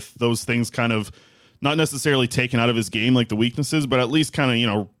level with those things kind of not necessarily taken out of his game, like the weaknesses, but at least kind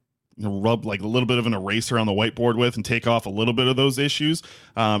of, rub like a little bit of an eraser on the whiteboard with and take off a little bit of those issues.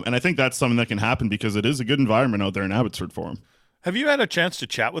 And I think that's something that can happen because it is a good environment out there in Abbotsford for him. Have you had a chance to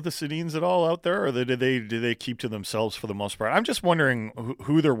chat with the Sedins at all out there, or do they keep to themselves for the most part? I'm just wondering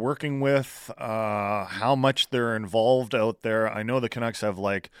who they're working with, how much they're involved out there. I know the Canucks have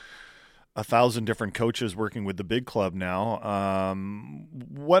like 1,000 different coaches working with the big club now.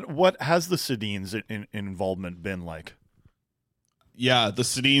 What has the Sedins' involvement been like? Yeah, the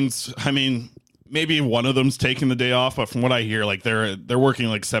Sedins, I mean, maybe one of them's taking the day off, but from what I hear, like they're working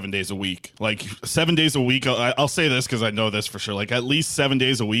like 7 days a week. Like 7 days a week. I'll say this because I know this for sure. Like at least 7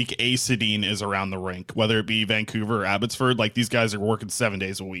 days a week, a Sedin is around the rink, whether it be Vancouver or Abbotsford. Like these guys are working 7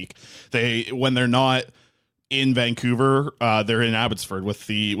 days a week. When they're not in Vancouver, they're in Abbotsford with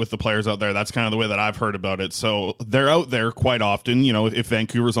the players out there. That's kind of the way that I've heard about it. So they're out there quite often. If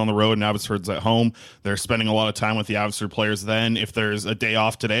Vancouver's on the road and Abbotsford's at home, they're spending a lot of time with the Abbotsford players. Then if there's a day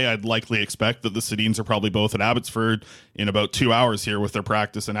off today, I'd likely expect that the Sedins are probably both at Abbotsford in about 2 hours here with their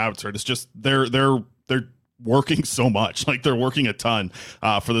practice in Abbotsford. It's just they're working so much. Like they're working a ton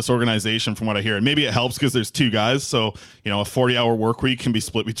for this organization from what I hear. And maybe it helps because there's 2 guys. So, a 40-hour work week can be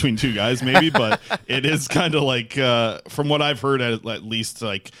split between 2 guys maybe, but it is kind of like, from what I've heard, at least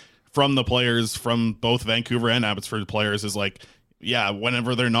like from the players from both Vancouver and Abbotsford players is like, yeah,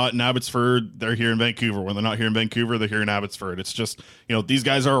 whenever they're not in Abbotsford, they're here in Vancouver. When they're not here in Vancouver, they're here in Abbotsford. It's just, these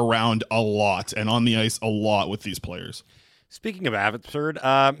guys are around a lot and on the ice a lot with these players. Speaking of Abbotsford,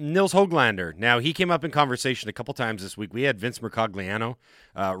 Nils Höglander. Now, he came up in conversation a couple times this week. We had Vince Mercogliano,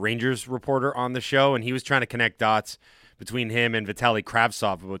 Rangers reporter, on the show, and he was trying to connect dots between him and Vitaly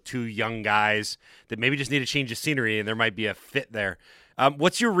Kravtsov about 2 young guys that maybe just need a change of scenery, and there might be a fit there.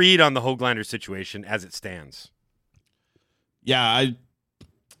 What's your read on the Höglander situation as it stands? Yeah,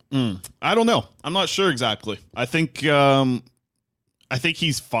 I don't know. I'm not sure exactly. I think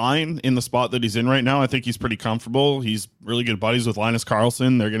he's fine in the spot that he's in right now. I think he's pretty comfortable. He's really good buddies with Linus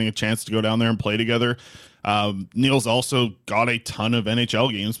Karlsson. They're getting a chance to go down there and play together. Neil's also got a ton of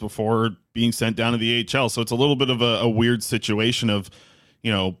NHL games before being sent down to the AHL. So it's a little bit of a weird situation of,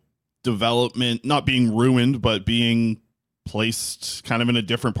 development not being ruined, but being placed kind of in a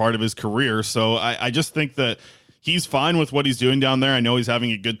different part of his career. So I just think that he's fine with what he's doing down there. I know he's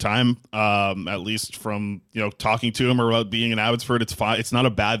having a good time, at least from talking to him or about being in Abbotsford. It's fine. It's not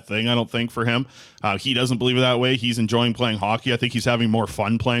a bad thing, I don't think, for him. He doesn't believe it that way. He's enjoying playing hockey. I think he's having more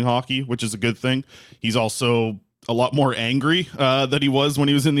fun playing hockey, which is a good thing. He's also a lot more angry that he was when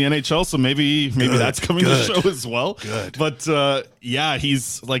he was in the NHL, so maybe that's coming to show as well. Good. But yeah,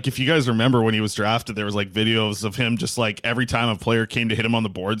 he's like, if you guys remember when he was drafted, there was like videos of him just like every time a player came to hit him on the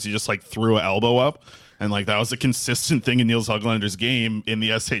boards, he just like threw an elbow up. And like that was a consistent thing in Nils Höglander's game in the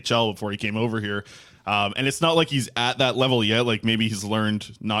SHL before he came over here. And it's not like he's at that level yet. Like maybe he's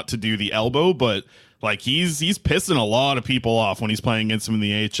learned not to do the elbow, but like he's pissing a lot of people off when he's playing against him in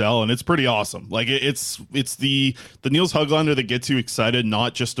the AHL, and it's pretty awesome. Like it's the Nils Höglander that gets you excited,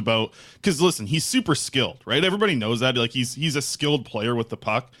 not just about, because listen, he's super skilled, right? Everybody knows that. Like he's a skilled player with the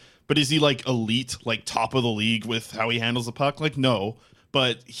puck, but is he like elite, like top of the league with how he handles the puck? Like no.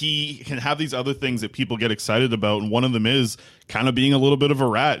 But he can have these other things that people get excited about, and one of them is kind of being a little bit of a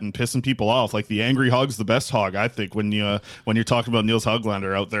rat and pissing people off. Like the angry hog's the best hog, I think, when you're talking about Nils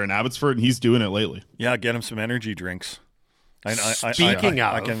Höglander out there in Abbotsford, and he's doing it lately. Yeah, get him some energy drinks. Speaking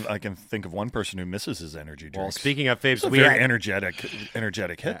of, I can think of one person who misses his energy drinks. Well, speaking of Fabes, it's a very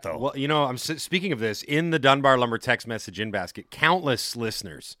energetic hit, though. Well, I'm speaking of this in the Dunbar Lumber text message in basket. Countless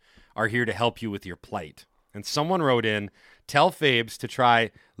listeners are here to help you with your plight, and someone wrote in, tell Fabes to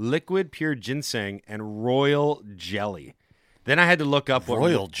try liquid pure ginseng and royal jelly. Then I had to look up what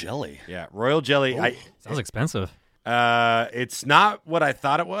royal jelly. Yeah, royal jelly. Sounds expensive. It's not what I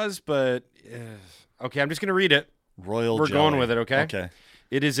thought it was, but okay, I'm just going to read it. Royal We're jelly. going with it, okay? Okay.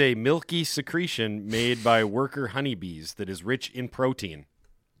 It is a milky secretion made by worker honeybees that is rich in protein.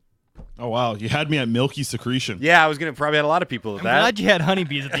 Oh, wow. You had me at milky secretion. Yeah, I was going to probably had a lot of people with I'm that. glad you had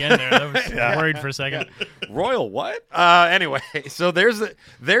honeybees at the end there. That was worried for a second. Royal what? Anyway, so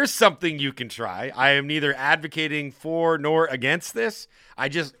there's something you can try. I am neither advocating for nor against this.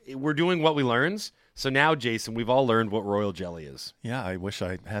 We're doing what we learned. So now, Jason, we've all learned what royal jelly is. Yeah, I wish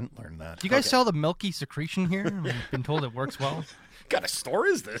I hadn't learned that. Do you guys sell the milky secretion here? I've been told it works well. What kind of store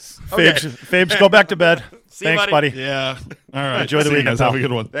is this? Fabes, go back to bed. Thanks, buddy. Yeah. All right. Enjoy the weekend. Have a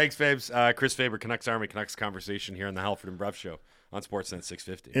good one. Thanks, Fabes. Chris Faber, Canucks Army, Canucks Conversation here on the Halford and Bruff Show on Sportsnet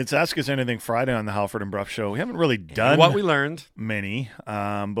 650. It's Ask Us Anything Friday on the Halford and Bruff Show. We haven't really done what we learned many,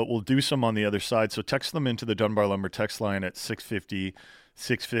 but we'll do some on the other side. So text them into the Dunbar Lumber text line at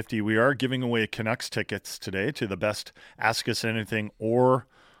 650. We are giving away Canucks tickets today to the best Ask Us Anything or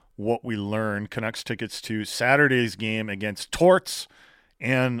what we learned. Canucks tickets to Saturday's game against Torts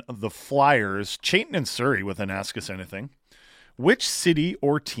and the Flyers. Chayton and Surrey with an Ask Us Anything. Which city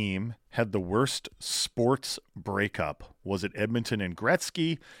or team had the worst sports breakup? Was it Edmonton and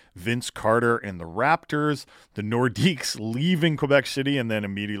Gretzky, Vince Carter and the Raptors, the Nordiques leaving Quebec City and then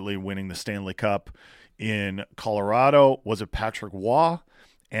immediately winning the Stanley Cup in Colorado? Was it Patrick Waugh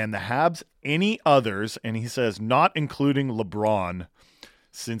and the Habs? Any others? And he says not including LeBron,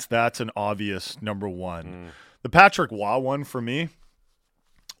 since that's an obvious number one. The Patrick Waugh one for me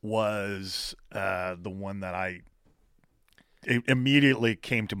was the one that it immediately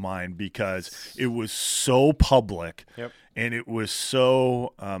came to mind because it was so public. Yep. And it was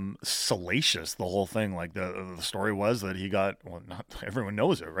so salacious, the whole thing. Like the story was that he got, well, not everyone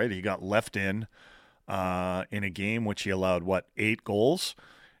knows it, right? He got left in a game which he allowed, 8 goals?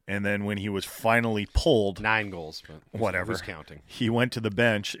 And then when he was finally pulled, 9 goals, but whatever, who's counting? He went to the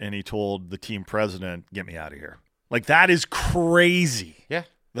bench and he told the team president, "Get me out of here." Like, that is crazy. Yeah.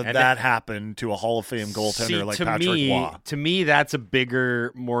 That happened to a Hall of Fame goaltender like Patrick Waugh. To me, that's a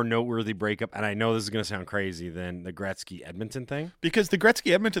bigger, more noteworthy breakup, and I know this is going to sound crazy, than the Gretzky-Edmonton thing. Because the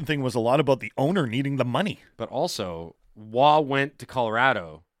Gretzky-Edmonton thing was a lot about the owner needing the money. But also, Waugh went to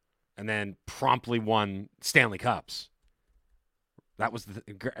Colorado and then promptly won Stanley Cups. That was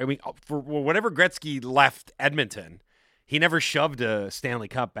for whatever Gretzky left Edmonton, he never shoved a Stanley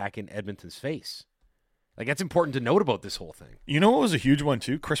Cup back in Edmonton's face. Like, that's important to note about this whole thing. You know what was a huge one,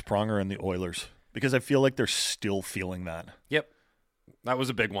 too? Chris Pronger and the Oilers. Because I feel like they're still feeling that. Yep. That was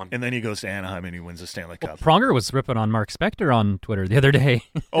a big one. And then he goes to Anaheim and he wins the Stanley Cup. Pronger was ripping on Mark Spector on Twitter the other day.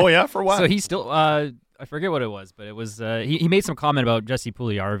 Oh, yeah? For what? So he's still I forget what it was, but it was he made some comment about Jesse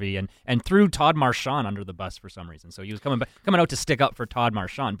Puljujarvi and threw Todd Marchand under the bus for some reason. So he was coming out to stick up for Todd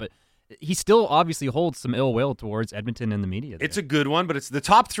Marchand, but he still obviously holds some ill will towards Edmonton and the media there. It's a good one, but it's the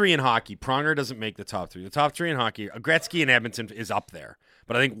top three in hockey. Pronger doesn't make the top three. The top three in hockey, Gretzky and Edmonton is up there.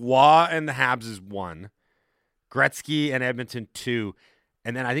 But I think Waugh and the Habs is 1, Gretzky and Edmonton 2,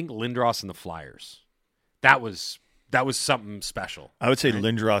 and then I think Lindros and the Flyers. That was something special. I would say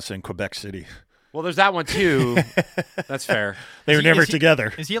Lindros and Quebec City. Well, there's that one too. That's fair. They were never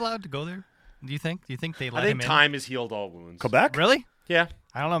together. Is he allowed to go there? Do you think they let I think him in? time has healed all wounds. Quebec? Really? Yeah.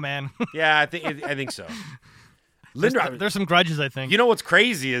 I don't know, man. Yeah, I think so. There's some grudges, I think. You know what's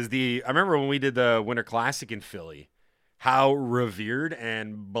crazy is I remember when we did the Winter Classic in Philly, how revered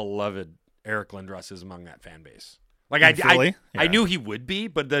and beloved Eric Lindros is among that fan base. Like I knew he would be,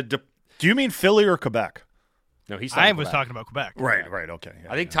 but do you mean Philly or Quebec? No, I was talking about Quebec. Right, okay.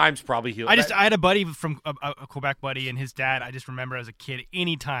 I think time's probably healed. I had a buddy from a Quebec buddy, and his dad. I just remember as a kid,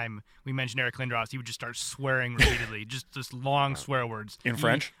 anytime we mentioned Eric Lindros, he would just start swearing repeatedly, just long swear words in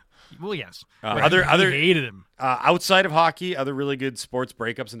French. Well, yes. Other he hated him. Outside of hockey, other really good sports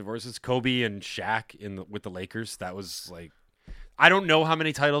breakups and divorces. Kobe and Shaq with the Lakers. That was like, I don't know how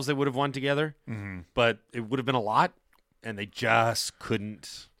many titles they would have won together, but it would have been a lot, and they just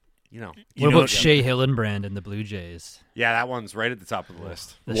couldn't. What about Shea Hillenbrand and the Blue Jays? Yeah, that one's right at the top of the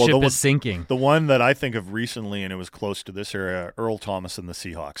list. The ship is sinking. The one that I think of recently, and it was close to this area, Earl Thomas and the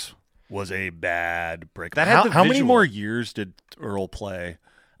Seahawks was a bad breakup. How many more years did Earl play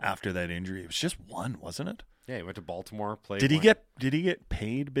after that injury? It was just 1, wasn't it? Yeah, he went to Baltimore. Played. Did he get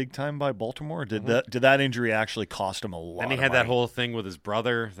paid big time by Baltimore? Did that injury actually cost him a lot? And he had that whole thing with his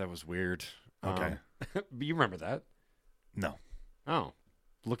brother. That was weird. Okay, you remember that? No. Oh.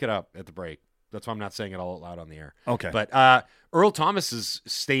 Look it up at the break. That's why I'm not saying it all out loud on the air. Okay. But Earl Thomas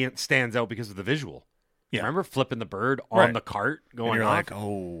stands out because of the visual. Yeah. Remember flipping the bird on the cart going and you're off? Like,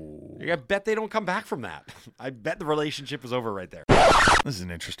 oh. I bet they don't come back from that. I bet the relationship is over right there. This is an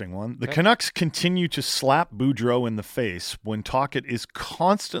interesting one. The Canucks continue to slap Boudreau in the face when Tocchet is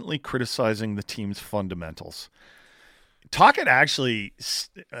constantly criticizing the team's fundamentals. Tocchet actually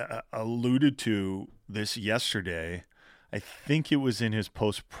alluded to this yesterday. I think it was in his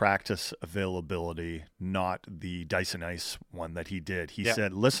post-practice availability, not the Dyson Ice one that he did. He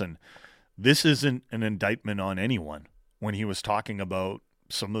said, listen, this isn't an indictment on anyone when he was talking about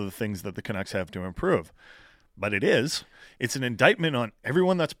some of the things that the Canucks have to improve. But it is. It's an indictment on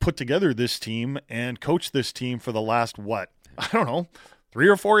everyone that's put together this team and coached this team for the last, I don't know, 3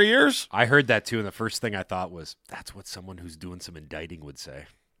 or 4 years? I heard that too, and the first thing I thought was, that's what someone who's doing some indicting would say.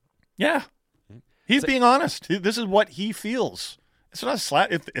 Yeah. He's being honest. This is what he feels. It's not a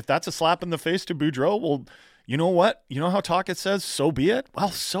slap. If that's a slap in the face to Boudreau, well, you know what? You know how Tocchet says, so be it? Well,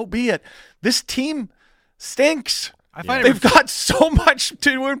 so be it. This team stinks. They've got so much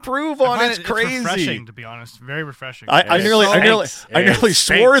to improve on. It's crazy. It's refreshing, to be honest. Very refreshing. I nearly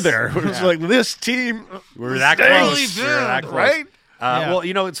swore there. It was like, this team We're that close. We're that close. Right? Well,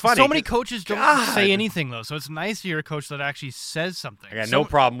 it's funny. So many coaches don't say anything, though. So it's nice to hear a coach that actually says something. I got no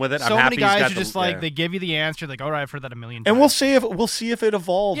problem with it. I'm happy many guys he's got are just they give you the answer. Like, all right, I've heard that a million times. And we'll see if it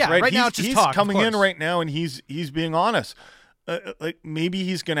evolves. Yeah, right now it's just he's talk, coming in right now, and he's being honest. Like maybe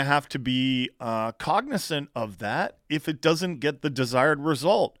he's going to have to be cognizant of that if it doesn't get the desired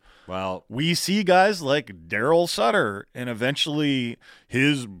result. Well, we see guys like Daryl Sutter and eventually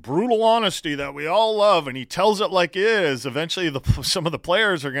his brutal honesty that we all love, and he tells it like it is. Eventually, some of the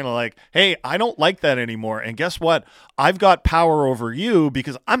players are going to like, hey, I don't like that anymore. And guess what? I've got power over you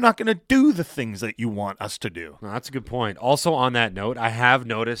because I'm not going to do the things that you want us to do. No, that's a good point. Also, on that note, I have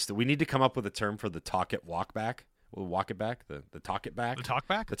noticed that we need to come up with a term for the Tocchet walkback. We'll walk it back, the talk it back. The talk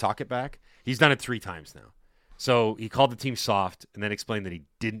back? The talk it back. He's done it 3 times now. So he called the team soft and then explained that he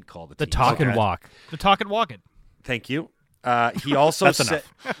didn't call the team talk and walk. The talk and walk it. Thank you. He also That's said,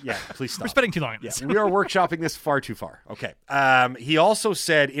 enough. Yeah, please stop. We're spending too long on this. We are workshopping this far too far. Okay. He also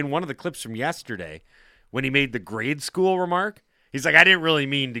said in one of the clips from yesterday when he made the grade school remark, he's like, I didn't really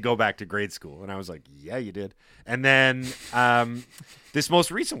mean to go back to grade school. And I was like, yeah, you did. And then this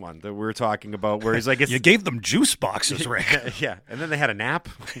most recent one that we were talking about where he's like, you gave them juice boxes, Rick. Yeah. And then they had a nap.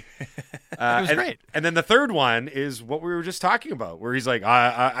 It was great. And then the third one is what we were just talking about where he's like,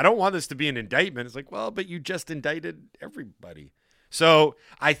 I don't want this to be an indictment. It's like, well, but you just indicted everybody. So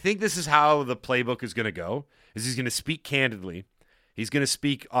I think this is how the playbook is going to go, is he's going to speak candidly. He's going to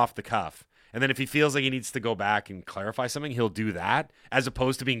speak off the cuff. And then if he feels like he needs to go back and clarify something, he'll do that as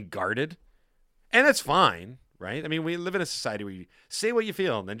opposed to being guarded. And that's fine, right? I mean, we live in a society where you say what you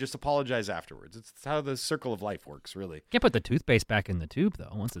feel and then just apologize afterwards. It's how the circle of life works, really. Can't put the toothpaste back in the tube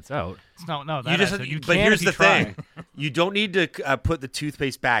though once it's out. No, You just, but here's the thing: you don't need to put the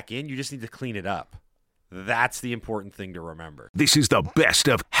toothpaste back in. You just need to clean it up. That's the important thing to remember. This is the best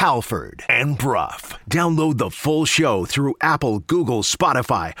of Halford and Brough. Download the full show through Apple, Google,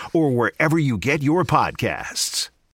 Spotify, or wherever you get your podcasts.